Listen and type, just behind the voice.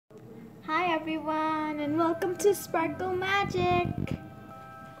Hi everyone and welcome to Sparkle Magic.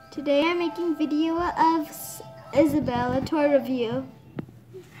 Today I'm making video of Isabel, a toy review.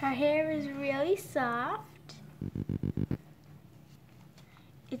 Her hair is really soft.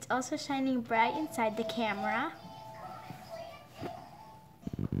 It's also shining bright inside the camera.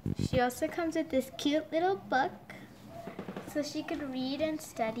 She also comes with this cute little book so she could read and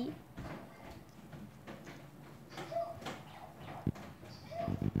study.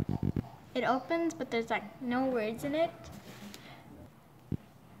 It opens, but there's no words in it.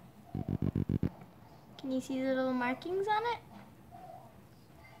 Can you see the little markings on it?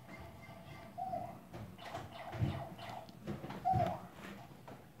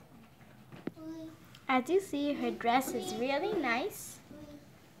 As you see, her dress is really nice.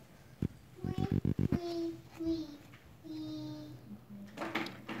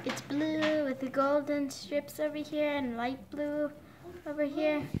 It's blue with the golden strips over here and light blue over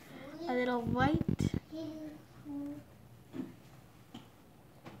here. A little white.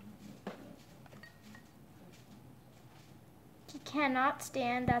 She cannot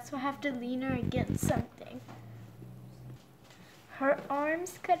stand, that's why I have to lean her against something. Her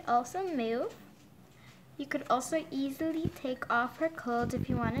arms could also move. You could also easily take off her clothes if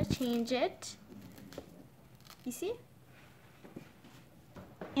you want to change it. You see?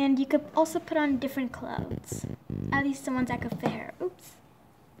 And you could also put on different clothes. At least the ones that could fit her. Oops.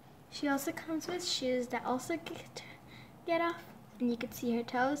 She also comes with shoes that also get off, and you can see her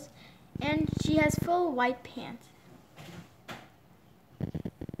toes. And she has full white pants.